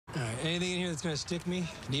Anything in here that's gonna stick me?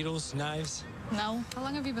 Needles, knives? No. How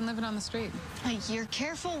long have you been living on the street? A year.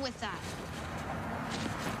 Careful with that.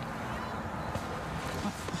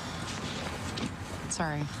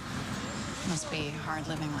 Sorry. Must be hard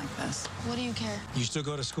living like this. What do you care? You still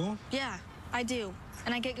go to school? Yeah, I do.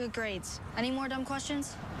 And I get good grades. Any more dumb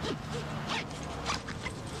questions?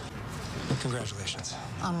 Congratulations.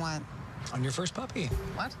 On what? On your first puppy.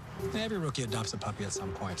 What? Every rookie adopts a puppy at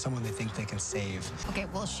some point. Someone they think they can save. Okay,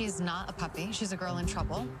 well, she's not a puppy. She's a girl in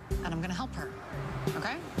trouble, and I'm gonna help her.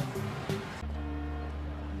 Okay?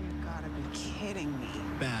 You gotta be kidding me.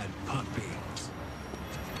 Bad puppy.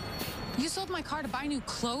 You sold my car to buy new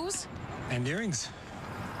clothes? And earrings.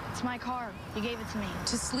 It's my car. You gave it to me.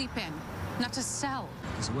 To sleep in, not to sell.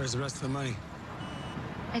 So where's the rest of the money?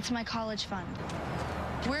 It's my college fund.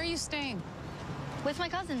 Where are you staying? With my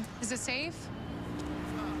cousin. Is it safe?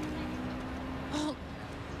 Oh,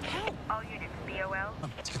 help! All units, BOL.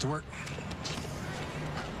 Let's get to work.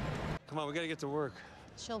 Come on, we gotta get to work.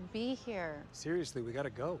 She'll be here. Seriously, we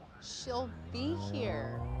gotta go. She'll be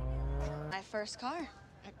here. My first car.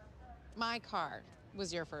 My car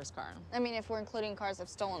was your first car. I mean, if we're including cars I've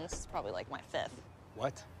stolen, this is probably like my fifth.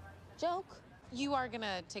 What? Joke. You are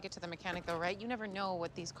gonna take it to the mechanic though, right? You never know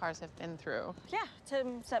what these cars have been through. Yeah,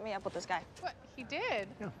 Tim set me up with this guy. What, he did?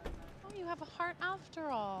 Yeah. Oh, you have a heart after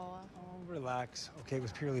all. Oh, relax. Okay, it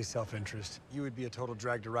was purely self-interest. You would be a total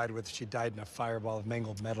drag to ride with if she died in a fireball of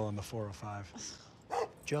mangled metal on the 405.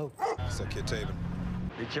 Joke. Suck your Tatum.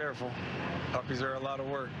 Be careful. Puppies are a lot of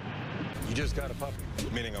work. You just got a puppy.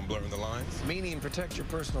 Meaning I'm blurring the lines? Meaning protect your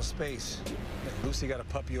personal space. Lucy got a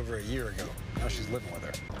puppy over a year ago. Now she's living with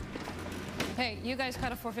her. Hey, you guys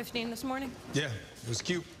caught a 415 this morning? Yeah, it was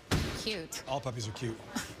cute. Cute. All puppies are cute.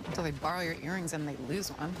 Until they borrow your earrings and they lose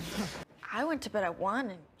one. I went to bed at 1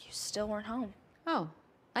 and you still weren't home. Oh,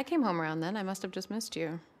 I came home around then. I must have just missed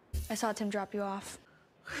you. I saw Tim drop you off.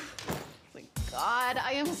 My God,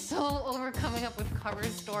 I am so over coming up with cover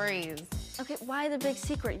stories. Okay, why the big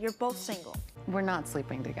secret? You're both single. We're not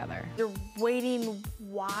sleeping together. You're waiting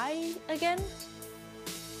why again?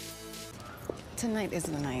 Tonight is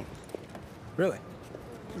the night. Really?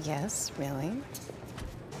 Yes, really.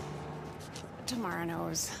 Tamara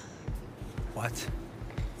knows. What?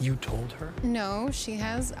 You told her? No, she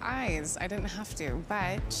has eyes. I didn't have to,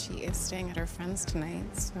 but she is staying at her friend's tonight,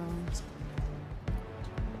 so...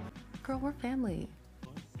 Girl, we're family.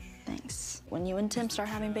 Thanks. When you and Tim start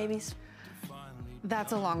having babies?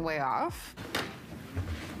 That's a long way off.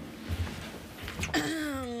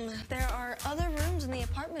 There are other rooms in the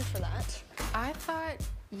apartment for that. I thought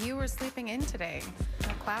you were sleeping in today.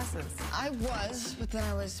 No classes. I was, but then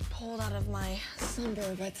I was pulled out of my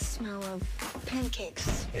slumber by the smell of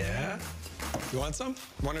pancakes. Yeah? You want some?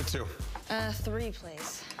 1 or 2? 3,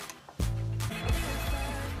 please.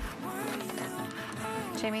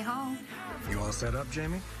 Jamie Hall. You all set up,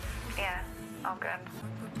 Jamie? Yeah, all good.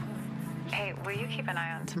 Hey, will you keep an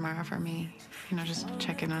eye on Tamara for me. You know, just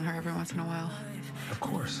check in on her every once in a while. Of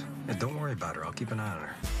course. Yeah, don't worry about her. I'll keep an eye on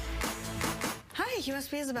her. Hi, you must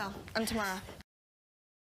be Isabel. I'm Tamara.